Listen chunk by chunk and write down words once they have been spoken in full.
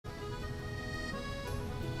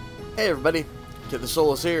Hey everybody,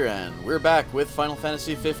 Kitthesoulless here, and we're back with Final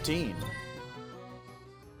Fantasy 15.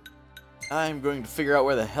 I'm going to figure out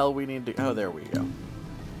where the hell we need to... Oh, there we go.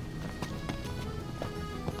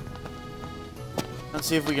 Let's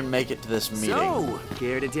see if we can make it to this meeting. So,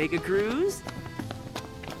 care to take a cruise?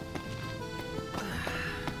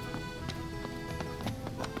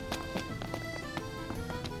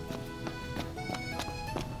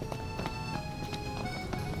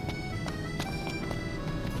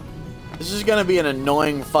 This is gonna be an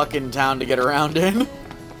annoying fucking town to get around in.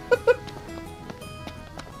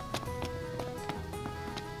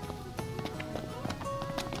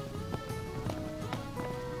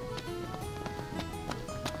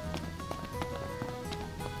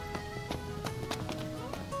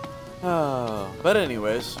 Oh, but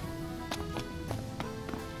anyways.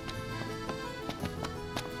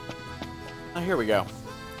 Oh, here we go.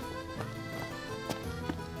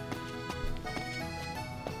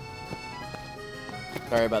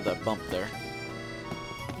 Sorry about that bump there.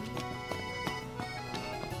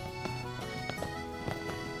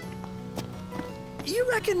 You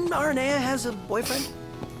reckon Arnea has a boyfriend?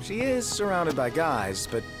 She is surrounded by guys,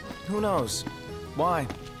 but who knows? Why?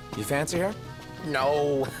 You fancy her?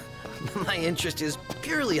 No. My interest is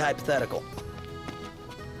purely hypothetical.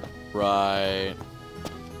 Right.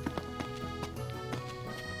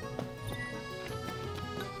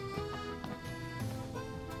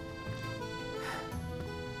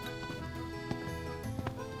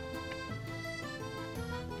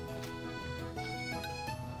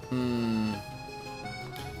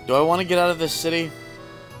 Do I want to get out of this city?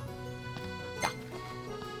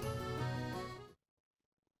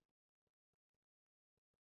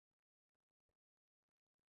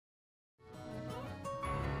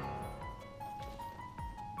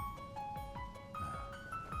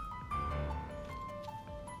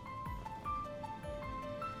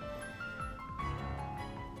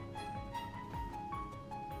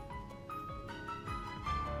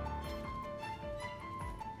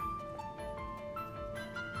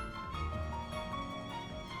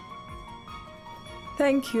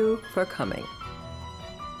 Thank you for coming.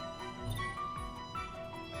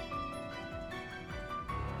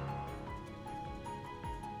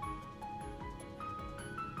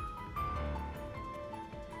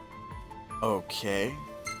 Okay.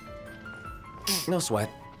 No sweat.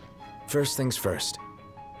 First things first.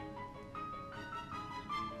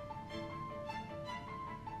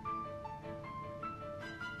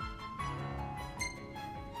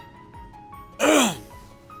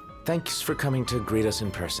 Thanks for coming to greet us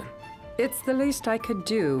in person. It's the least I could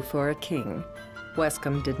do for a king.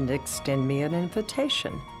 Wescom didn't extend me an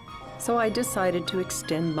invitation, so I decided to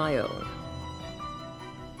extend my own.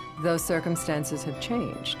 Though circumstances have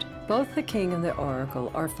changed, both the king and the oracle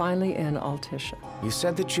are finally in Altissia. You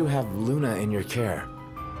said that you have Luna in your care.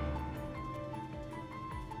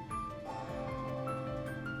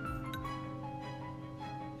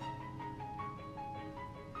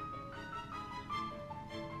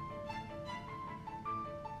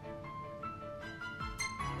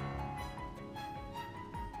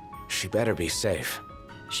 She better be safe.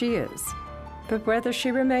 She is, but whether she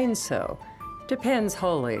remains so depends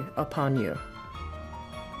wholly upon you.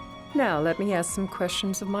 Now let me ask some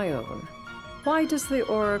questions of my own. Why does the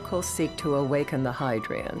oracle seek to awaken the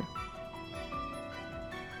Hydrian?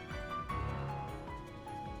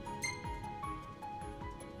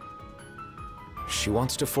 She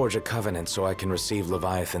wants to forge a covenant so I can receive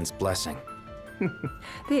Leviathan's blessing.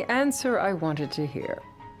 The answer I wanted to hear.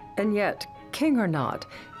 And yet, king or not,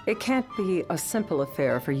 it can't be a simple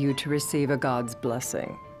affair for you to receive a god's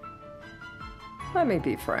blessing. Let me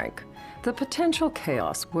be frank. The potential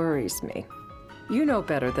chaos worries me. You know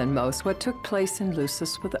better than most what took place in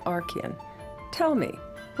Lucis with the Archean. Tell me,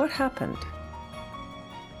 what happened?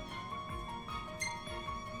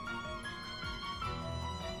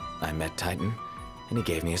 I met Titan, and he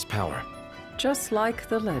gave me his power. Just like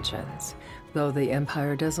the legends, though the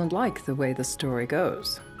Empire doesn't like the way the story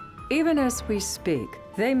goes. Even as we speak,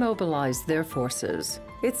 they mobilize their forces.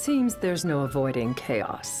 It seems there's no avoiding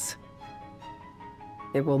chaos.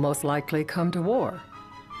 It will most likely come to war.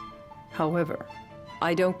 However,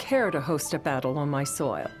 I don't care to host a battle on my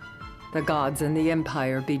soil. The gods and the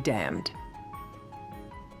Empire be damned.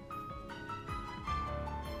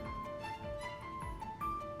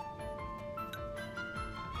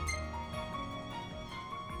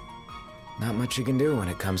 Not much you can do when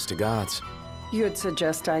it comes to gods. You'd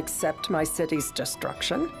suggest I accept my city's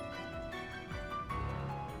destruction?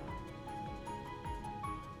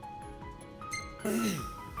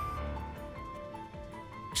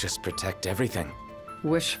 Just protect everything.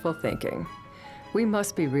 Wishful thinking. We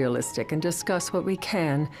must be realistic and discuss what we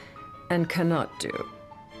can and cannot do.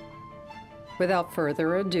 Without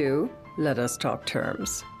further ado, let us talk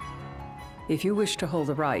terms. If you wish to hold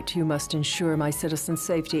the right, you must ensure my citizens'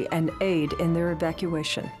 safety and aid in their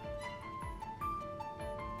evacuation.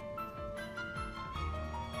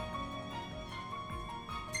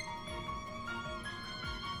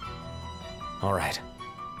 All right.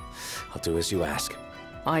 I'll do as you ask.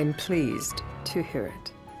 I'm pleased to hear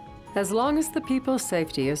it. As long as the people's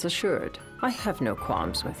safety is assured, I have no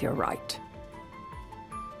qualms with your right.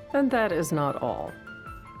 And that is not all.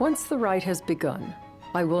 Once the rite has begun,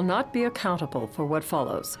 I will not be accountable for what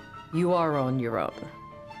follows. You are on your own.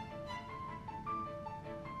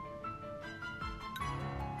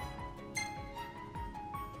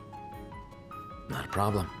 Not a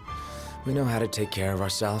problem. We know how to take care of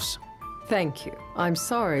ourselves. Thank you. I'm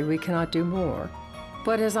sorry we cannot do more.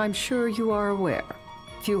 But as I'm sure you are aware,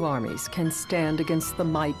 few armies can stand against the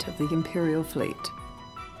might of the Imperial fleet.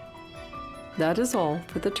 That is all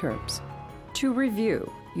for the terms. To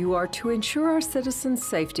review, you are to ensure our citizens'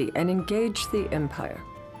 safety and engage the Empire.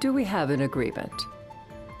 Do we have an agreement?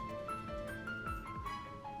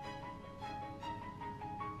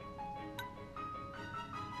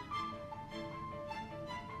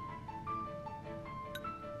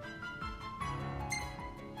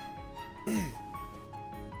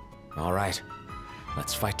 All right.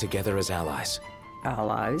 Let's fight together as allies.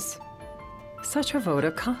 Allies? Such a vote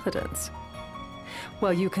of confidence.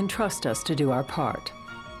 Well, you can trust us to do our part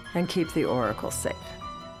and keep the Oracle safe.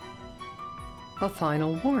 A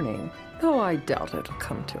final warning, though I doubt it'll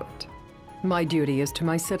come to it. My duty is to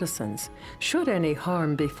my citizens. Should any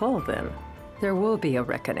harm befall them, there will be a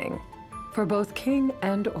reckoning for both King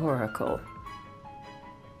and Oracle.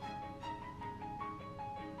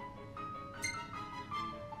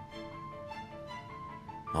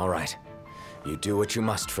 All right. You do what you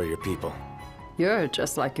must for your people. You're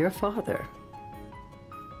just like your father.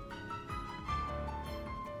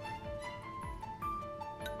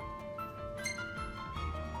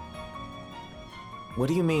 What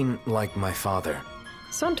do you mean, like my father?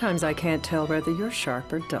 Sometimes I can't tell whether you're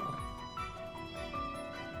sharp or dull.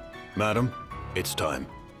 Madam, it's time.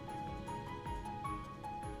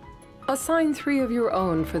 Assign 3 of your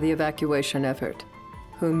own for the evacuation effort.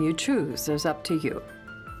 Whom you choose is up to you.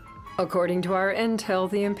 According to our intel,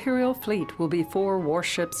 the Imperial fleet will be 4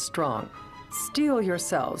 warships strong. Steel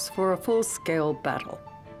yourselves for a full-scale battle.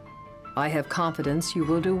 I have confidence you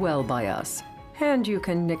will do well by us, and you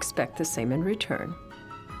can expect the same in return.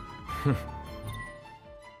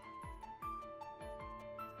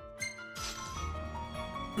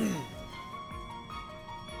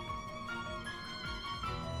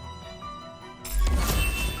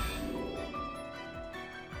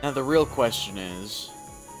 Now the real question is,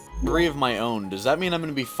 3 of my own, does that mean I'm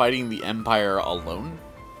going to be fighting the Empire alone?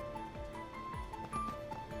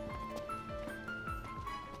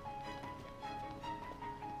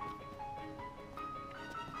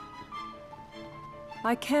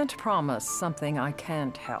 I can't promise something I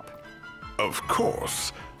can't help. Of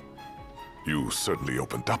course. You certainly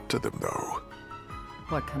opened up to them, though.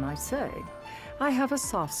 What can I say? I have a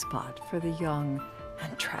soft spot for the young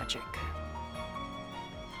and tragic.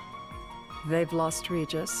 They've lost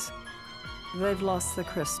Regis. They've lost the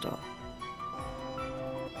crystal.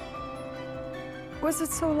 Was it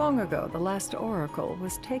so long ago the last oracle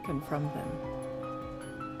was taken from them?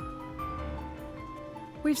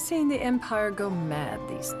 We've seen the Empire go mad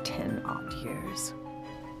these 10-odd years.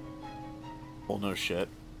 Well, no shit.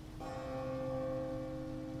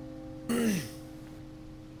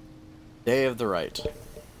 Day of the Right.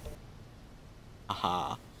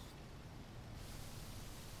 Aha.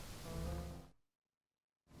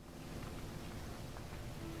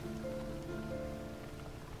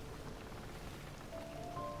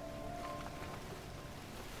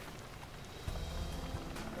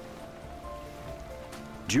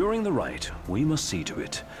 During the rite, we must see to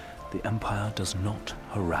it the Empire does not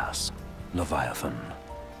harass Leviathan.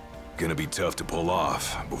 Gonna be tough to pull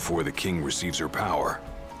off before the king receives her power.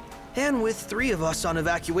 And with 3 of us on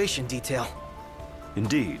evacuation detail.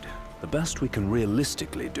 Indeed, the best we can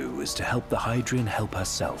realistically do is to help the Hydrian help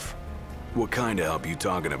herself. What kind of help you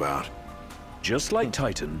talking about? Just like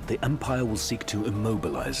Titan, the Empire will seek to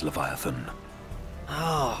immobilize Leviathan.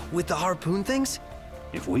 Ah, with the harpoon things?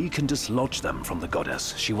 If we can dislodge them from the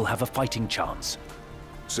goddess, she will have a fighting chance.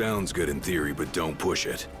 Sounds good in theory, but don't push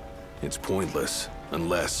it. It's pointless,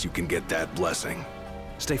 unless you can get that blessing.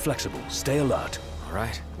 Stay flexible, stay alert. All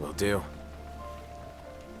right, will do.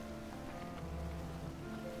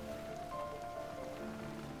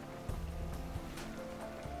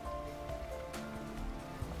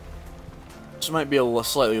 This might be a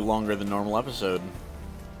slightly longer than normal episode.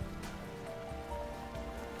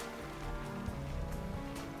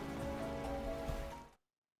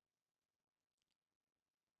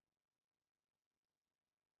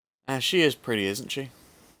 She is pretty, isn't she?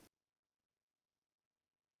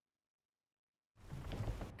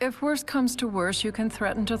 If worse comes to worse, you can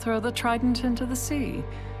threaten to throw the trident into the sea.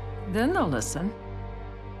 Then they'll listen.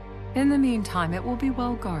 In the meantime, it will be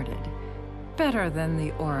well guarded. Better than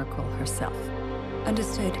the Oracle herself.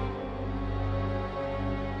 Understood.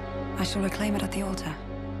 I shall reclaim it at the altar.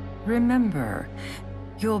 Remember,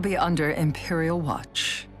 you'll be under Imperial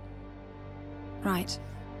watch. Right.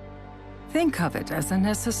 Think of it as a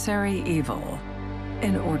necessary evil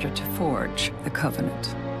in order to forge the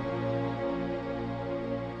Covenant.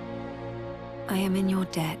 I am in your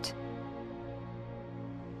debt.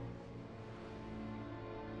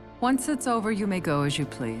 Once it's over, you may go as you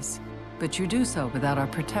please, but you do so without our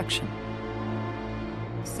protection.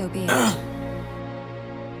 So be it.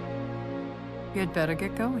 You'd better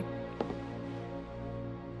get going.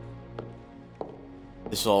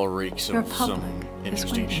 This all reeks Your of public some is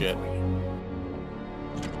interesting waiting shit. for you.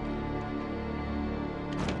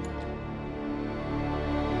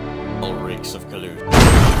 All reeks of collusion.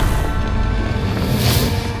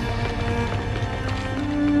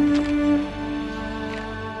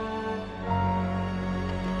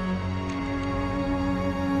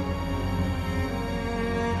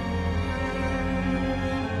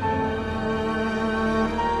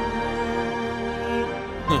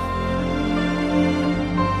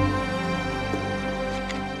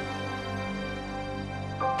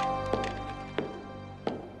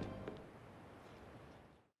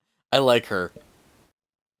 I like her.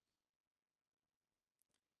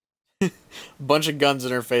 Bunch of guns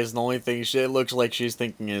in her face, and the only thing it looks like she's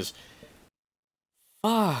thinking is,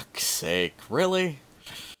 fuck's sake, really?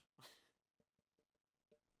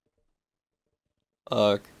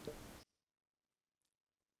 Fuck.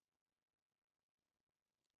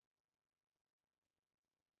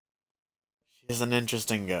 She's an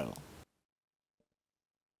interesting girl.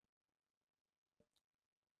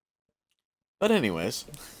 But anyways.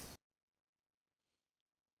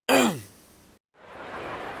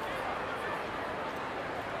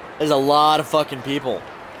 There's a lot of fucking people.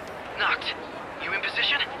 Knocked. You in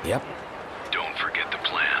position? Yep. Don't forget the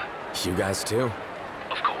plan. You guys too.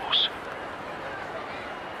 Of course.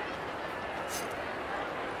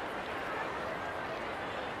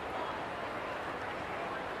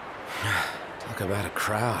 Talk about a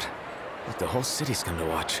crowd. Like the whole city's come to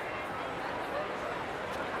watch.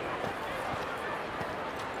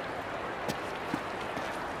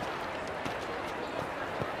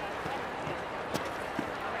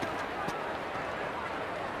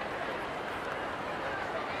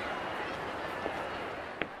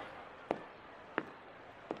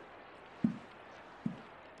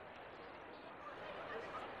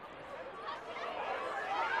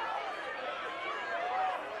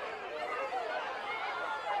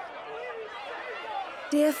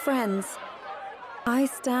 Dear friends, I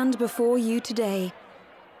stand before you today.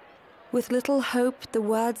 With little hope the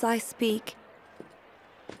words I speak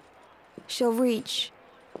shall reach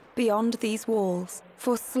beyond these walls.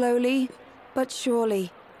 For slowly but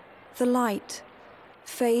surely the light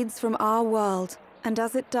fades from our world, and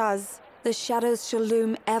as it does, the shadows shall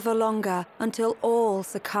loom ever longer until all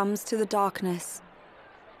succumbs to the darkness.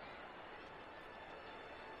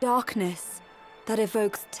 Darkness that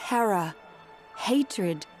evokes terror,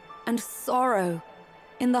 hatred, and sorrow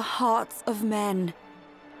in the hearts of men.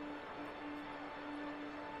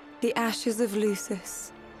 The ashes of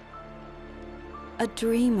Lucis. A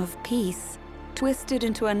dream of peace, twisted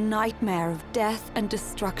into a nightmare of death and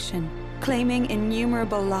destruction, claiming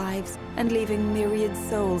innumerable lives and leaving myriad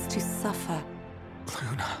souls to suffer.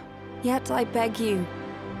 Luna. Yet I beg you,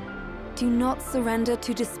 do not surrender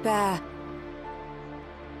to despair.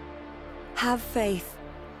 Have faith,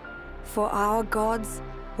 for our gods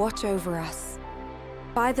watch over us.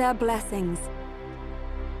 By their blessings,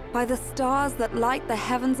 by the stars that light the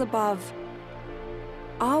heavens above,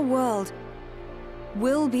 our world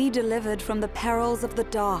will be delivered from the perils of the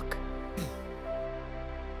dark.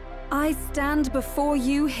 I stand before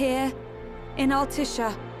you here in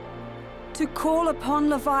Altissia to call upon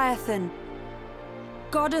Leviathan,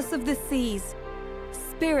 goddess of the seas,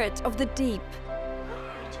 spirit of the deep.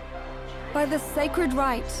 By the sacred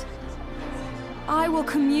rite, I will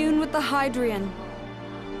commune with the Hydrian.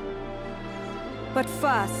 But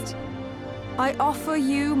first, I offer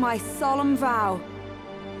you my solemn vow.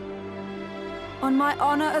 On my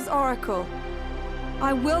honor as Oracle,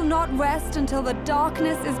 I will not rest until the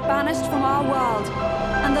darkness is banished from our world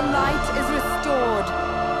and the light is restored.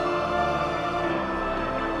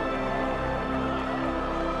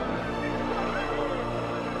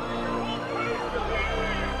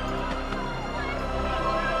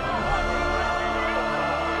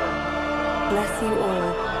 Bless you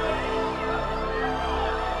all.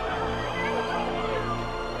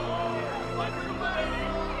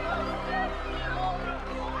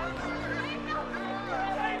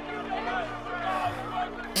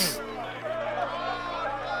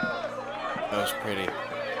 That was pretty.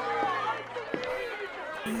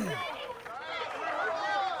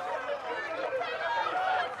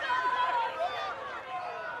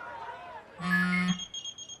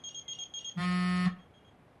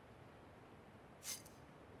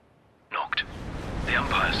 Knocked. The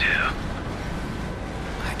Empire's here.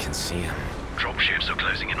 I can see him. Dropships are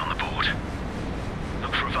closing in on the board.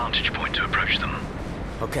 Look for a vantage point to approach them.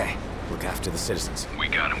 Okay, look after the citizens. We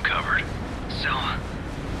got them covered. So,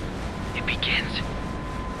 it begins.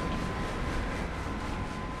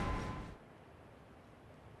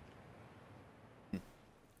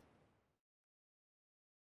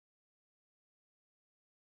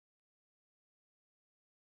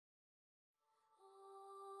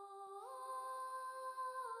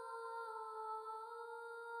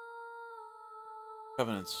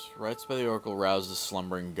 Covenants. Rites by the Oracle rouse the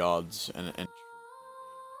slumbering gods and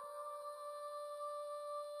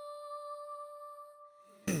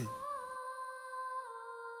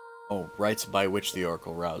oh, rites by which the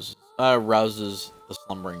Oracle rouses the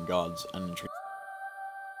slumbering gods and entreats.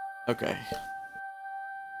 Okay. It's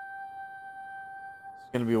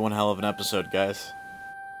gonna be one hell of an episode, guys.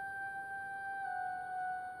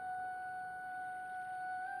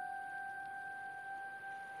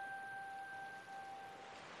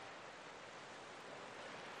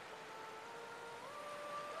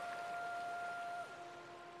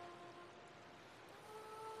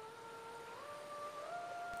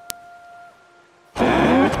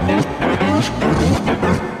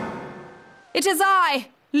 It is I,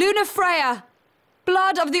 Luna Freya,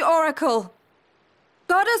 blood of the Oracle.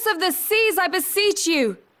 Goddess of the seas, I beseech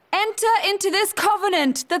you, enter into this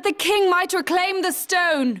covenant that the king might reclaim the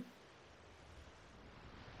stone.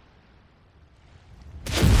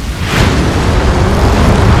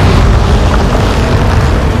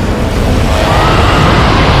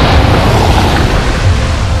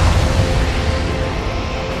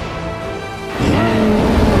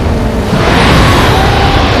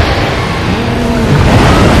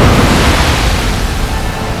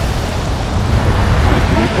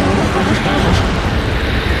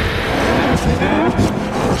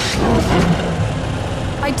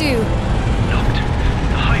 I do. Knocked.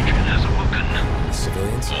 The Hydrant has awoken.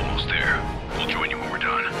 Civilians? Almost there. We'll join you when we're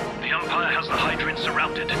done. The Empire has the Hydrant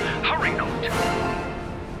surrounded. Hurry, Knocked.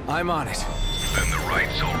 I'm on it. Then the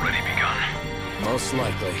right's already begun. Most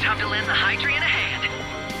likely. Time to lend the Hydrant a hand.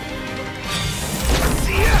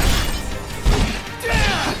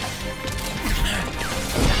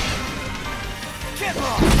 Get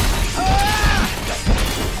off!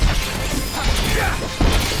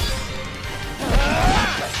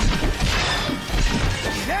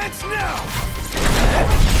 Dance now!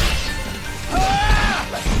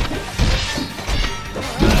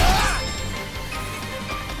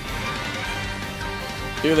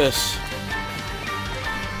 Do this.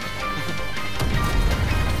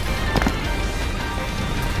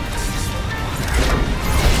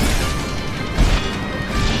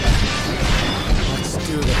 Let's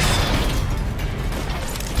do this.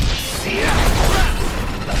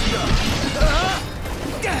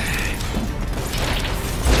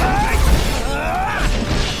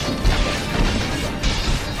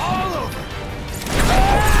 All over!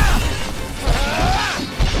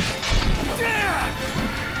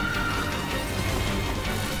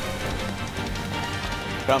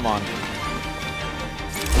 Come on.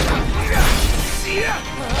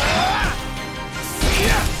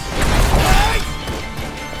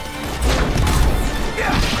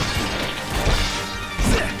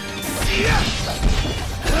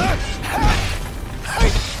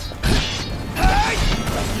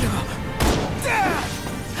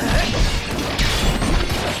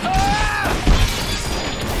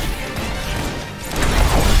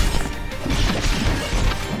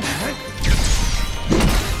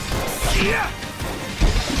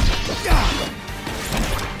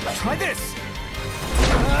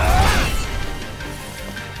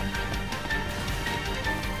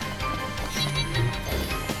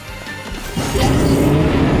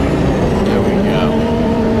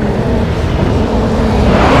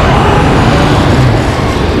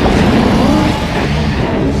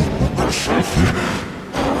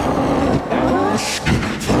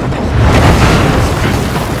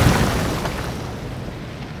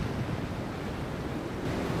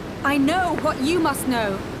 I know what you must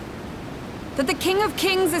know. That the King of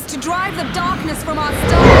Kings is to drive the darkness from our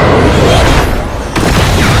stars.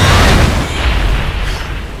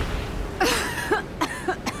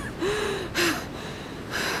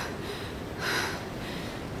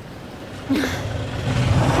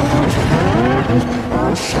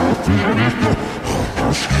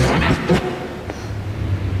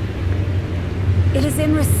 It is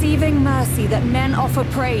in receiving mercy that men offer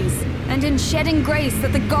praise, and in shedding grace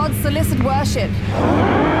that the gods solicit worship.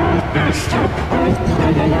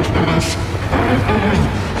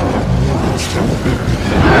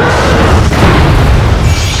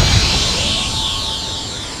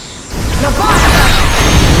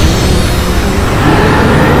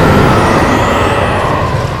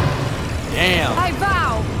 Damn. I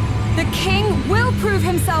vow, the king will prove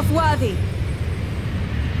himself worthy.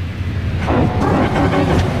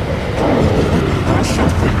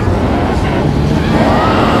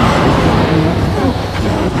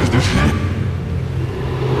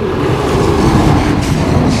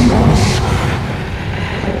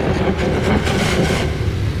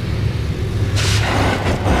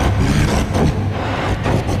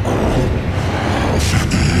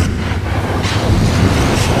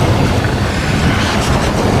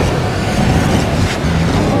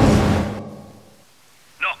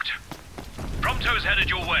 Knocked. Prompto's headed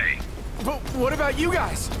your way. But what about you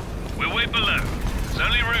guys? We'll wait below. There's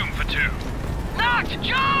only room for two. Knocked!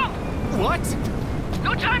 Jump! What?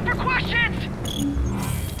 No time for questions!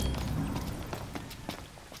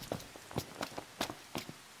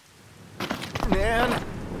 Man.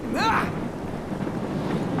 Ah!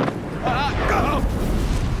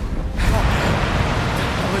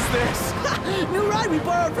 What was this? New ride we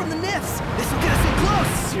borrowed from the Nifs. This will get us in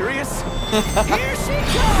close. Serious? Here she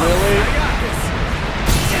comes. Really? I got this.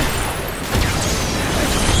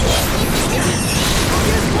 I'll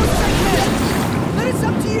get as close as I can. Then it's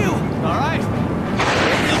up to you. All right.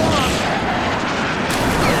 Bring it on.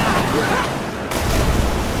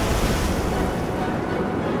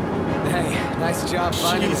 Hey, nice job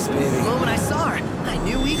finding us, The baby. moment I saw her, I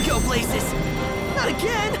knew we'd go places. Not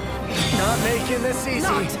again. Not making this easy.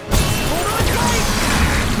 Not. Hold on tight.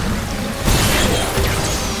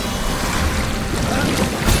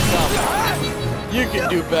 You can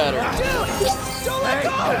do better. Dude, don't let Hey, go.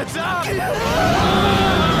 that's up.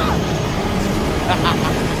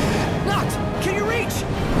 Not. Can you reach?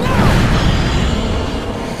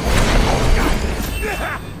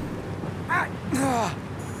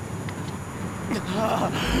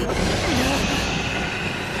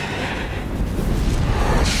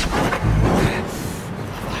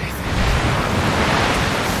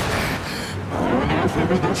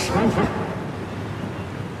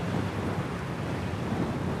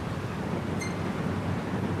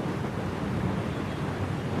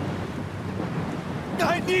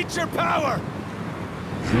 I need your power.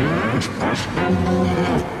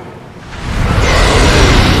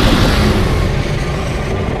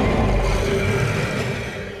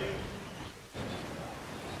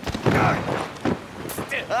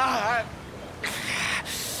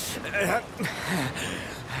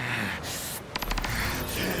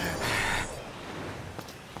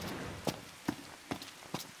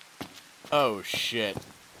 Oh shit.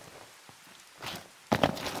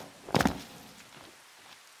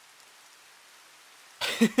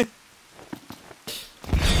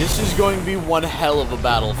 This is going to be one hell of a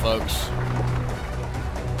battle, folks.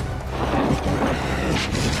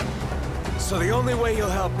 So the only way you'll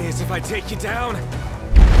help me is if I take you down?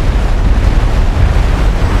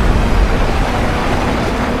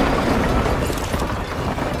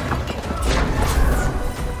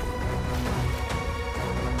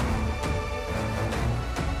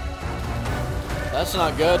 That's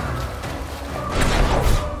not good.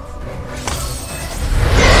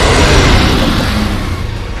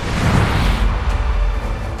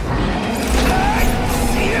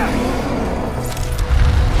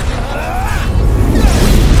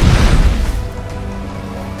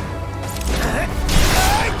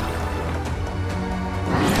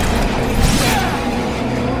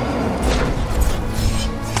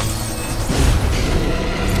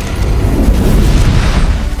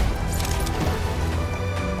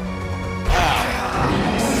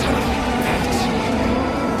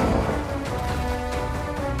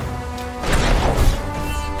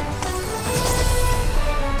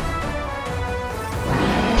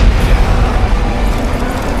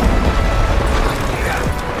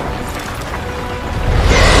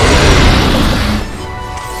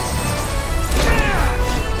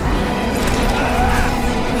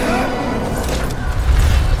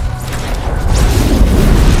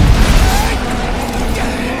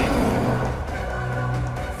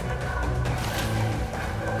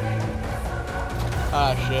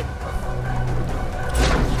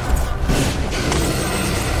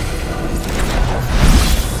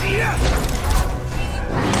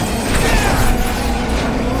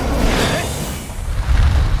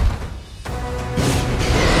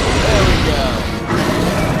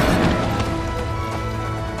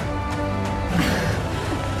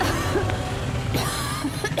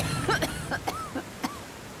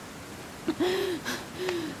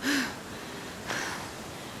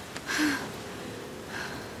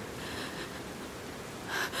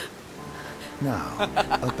 Now,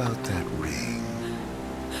 about that ring.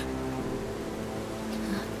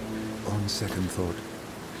 On second thought,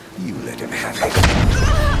 you let him have it.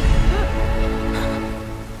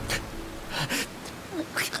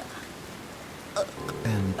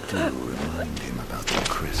 And do remind him about the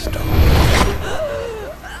crystal.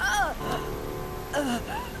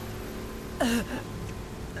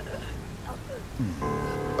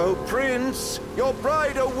 Oh, Prince, your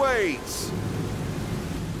bride awaits!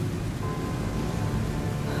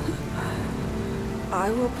 I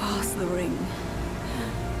will pass the ring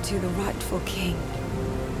to the rightful king.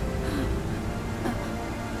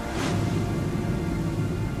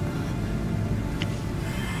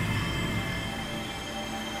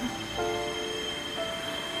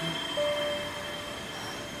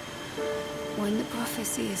 When the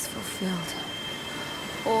prophecy is fulfilled,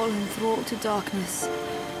 all enthralled to darkness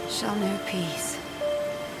shall know peace.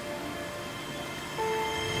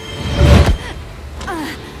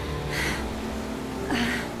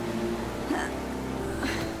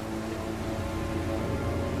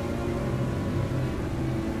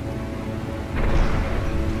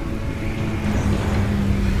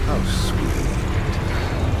 How sweet.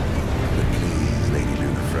 But please, Lady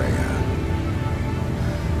Lunafreya.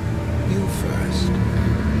 You first.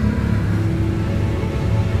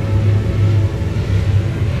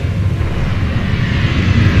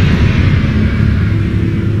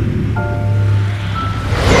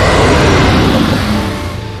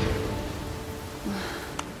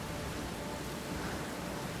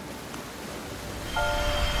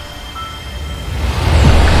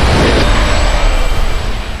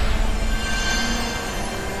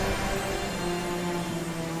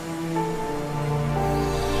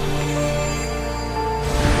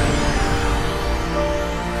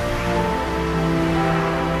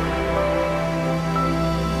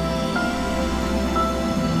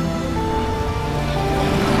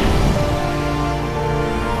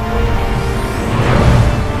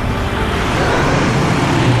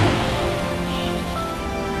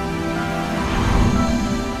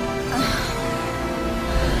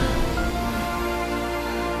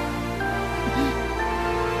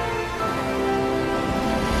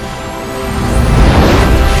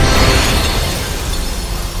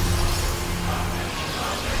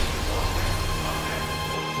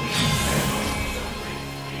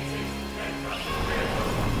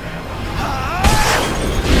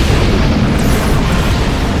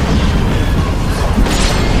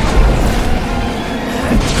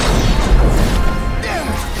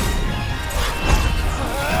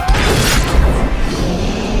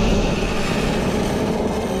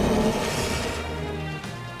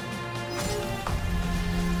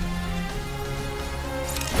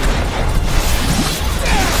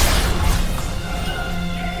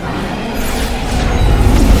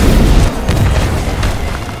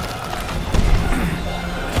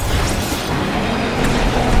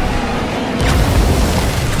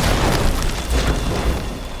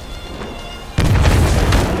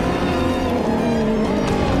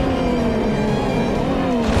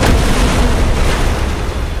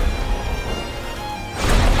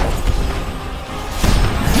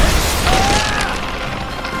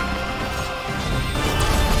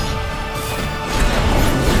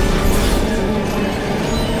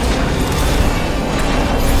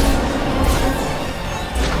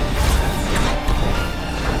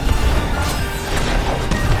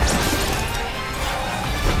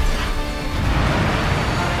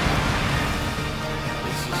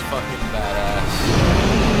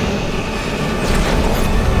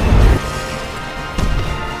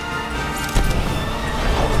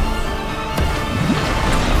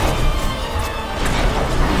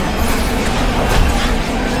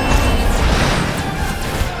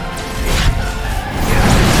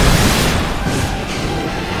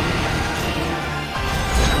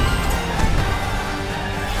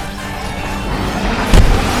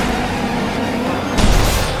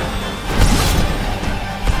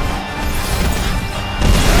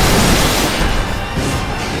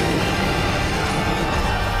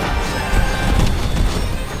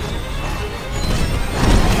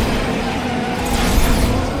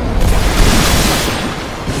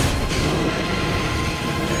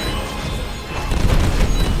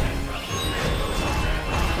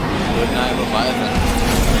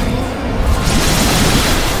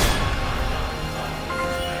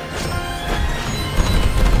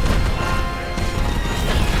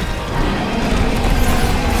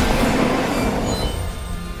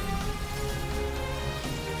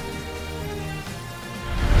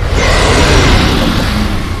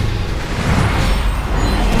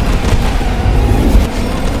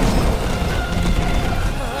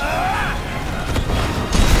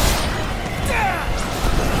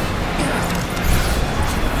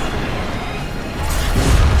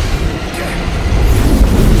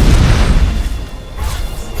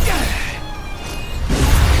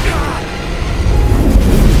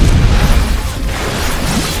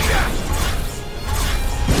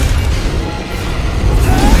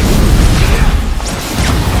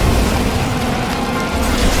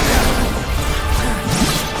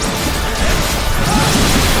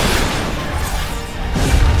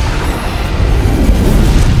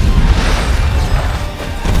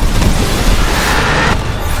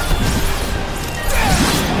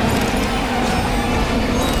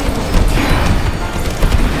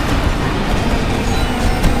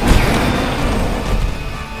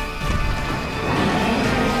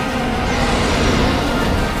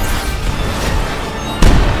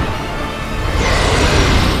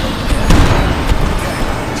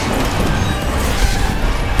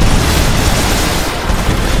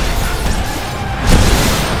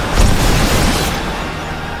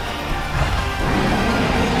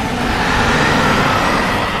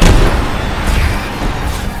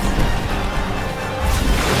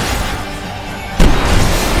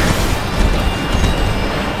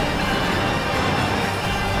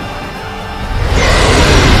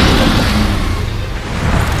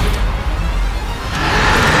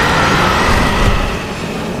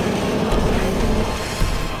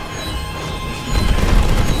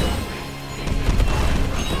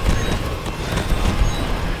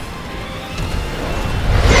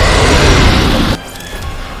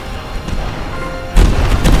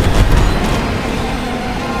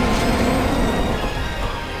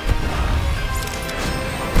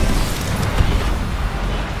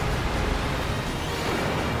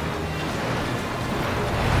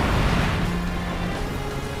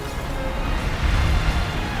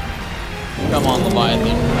 Come on,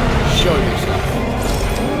 Leviathan. Show yourself.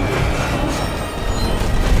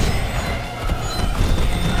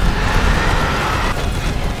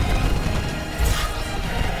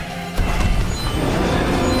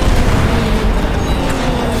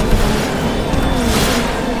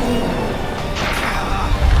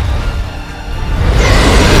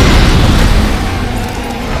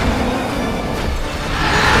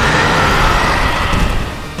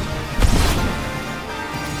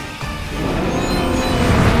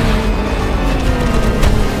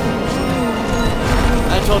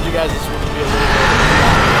 I told you guys this one would be a little bit of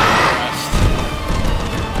a rest.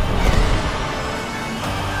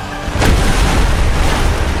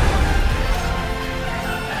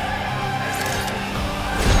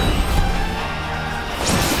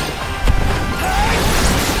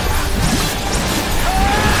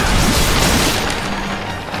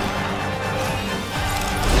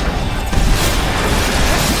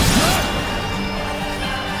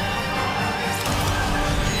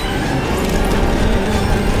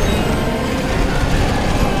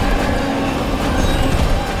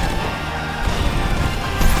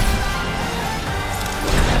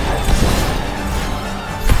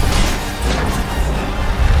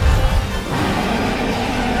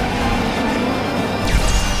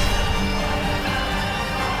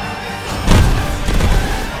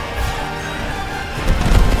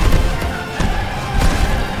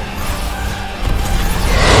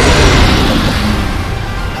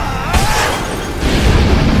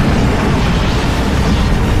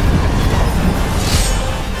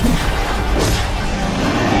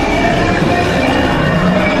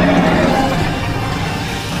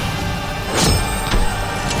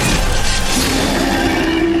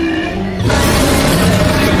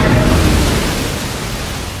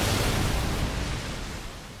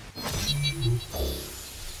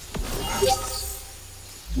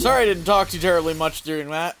 Sorry I didn't talk too terribly much during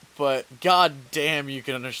that, but god damn you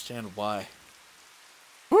can understand why.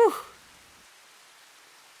 Whew.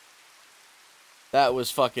 That was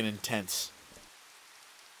fucking intense.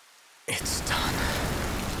 It's done.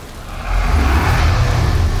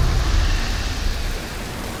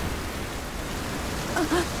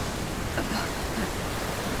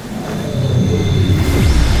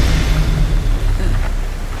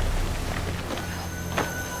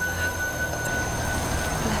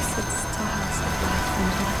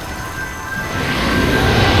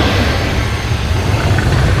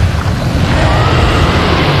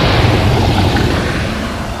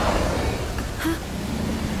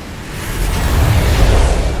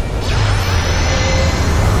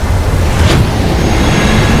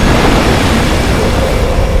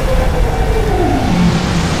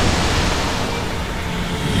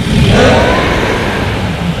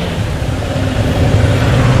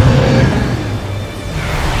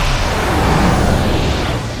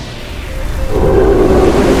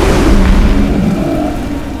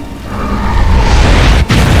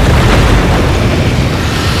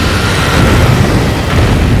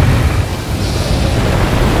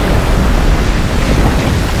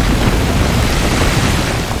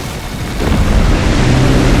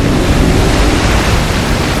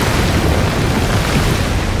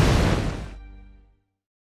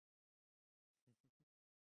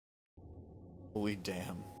 Holy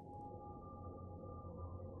damn.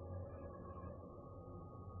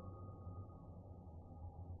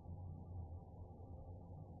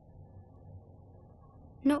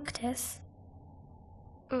 Noctis?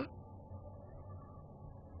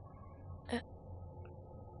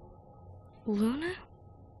 Luna?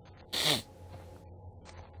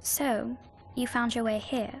 So, you found your way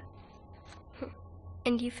here.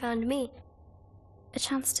 And you found me. A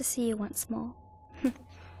chance to see you once more.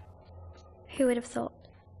 Who would have thought?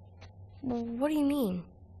 Well, what do you mean?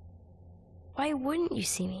 Why wouldn't you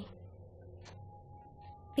see me?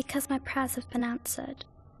 Because my prayers have been answered.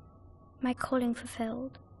 My calling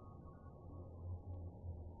fulfilled.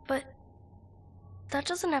 But that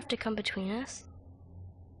doesn't have to come between us.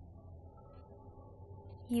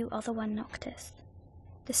 You are the one, Noctis.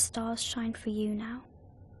 The stars shine for you now.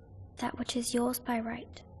 That which is yours by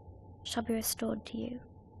right shall be restored to you.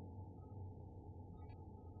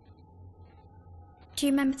 Do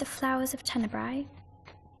you remember the flowers of Tenebrae?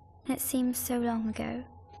 It seems so long ago.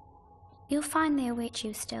 You'll find they await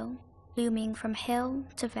you still, blooming from hill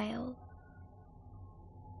to vale.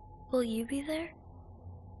 Will you be there?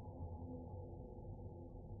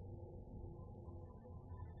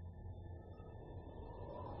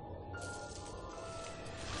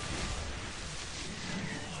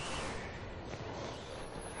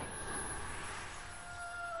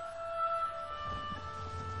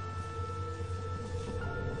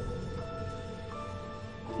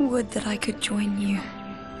 Would that I could join you.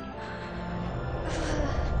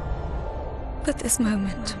 But this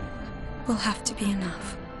moment will have to be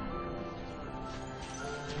enough.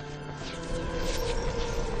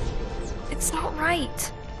 It's not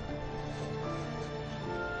right.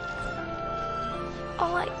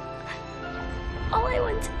 All I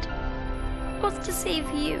wanted was to save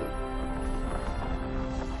you.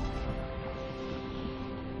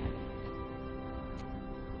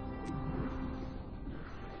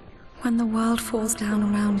 When the world falls down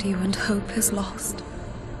around you and hope is lost.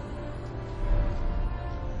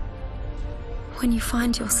 When you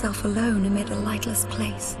find yourself alone amid a lightless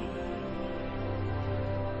place.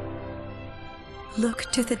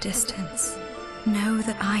 Look to the distance. Know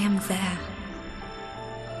that I am there.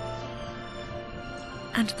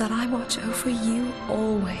 And that I watch over you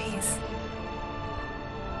always.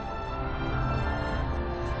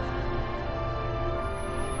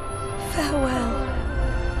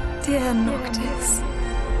 Farewell, dear Noctis.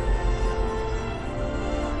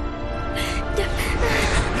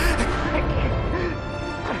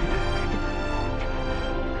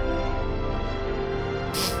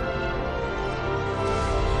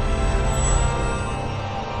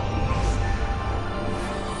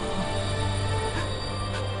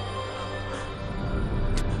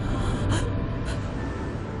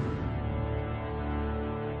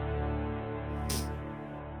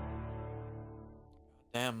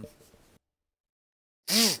 Damn.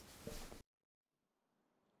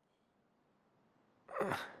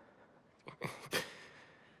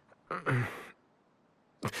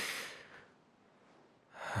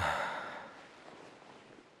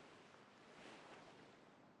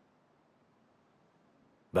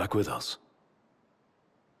 Back with us.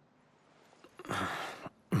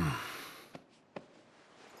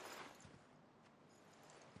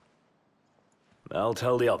 I'll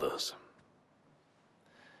tell the others.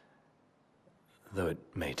 Though it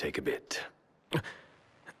may take a bit.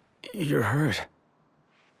 You're hurt.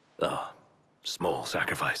 Ah, small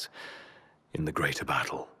sacrifice in the greater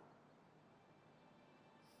battle.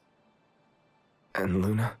 And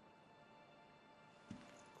Luna?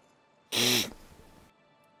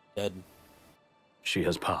 Dead. She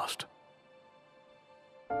has passed.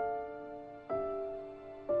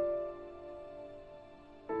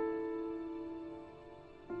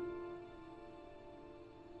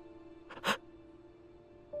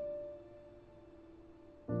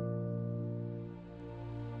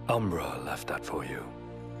 Umbra left that for you.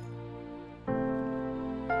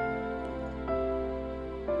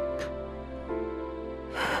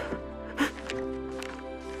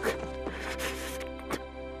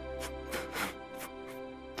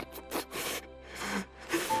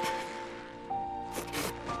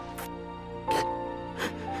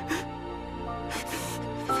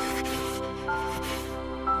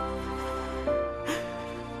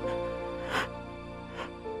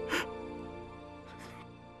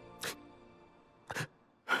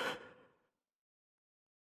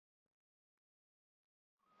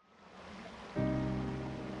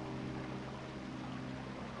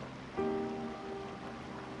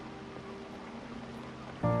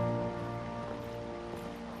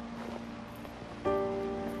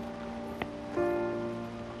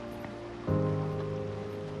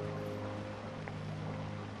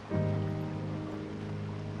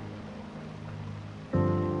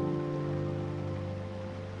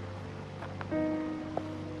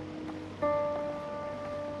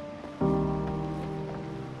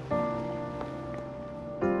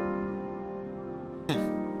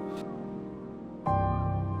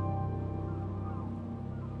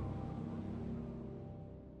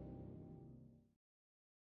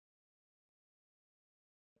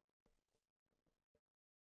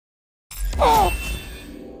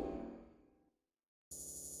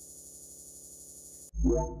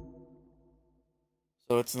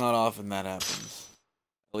 So it's not often that happens.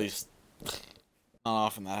 At least, not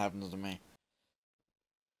often that happens to me.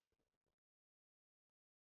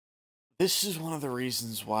 This is one of the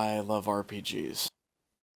reasons why I love RPGs.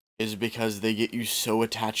 Is because they get you so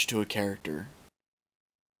attached to a character.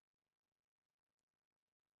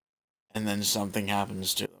 And then something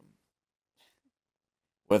happens to them.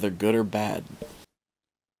 Whether good or bad.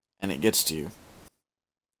 And it gets to you.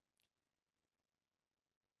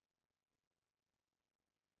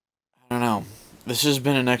 I don't know. This has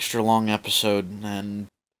been an extra long episode, and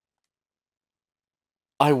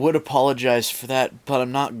I would apologize for that, but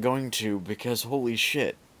I'm not going to, because holy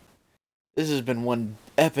shit. This has been one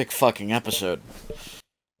epic fucking episode.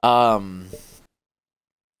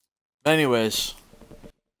 Anyways,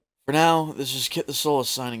 for now, this is Kitthesoulless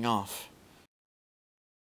signing off.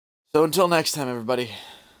 So until next time, everybody,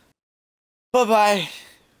 Bye-bye.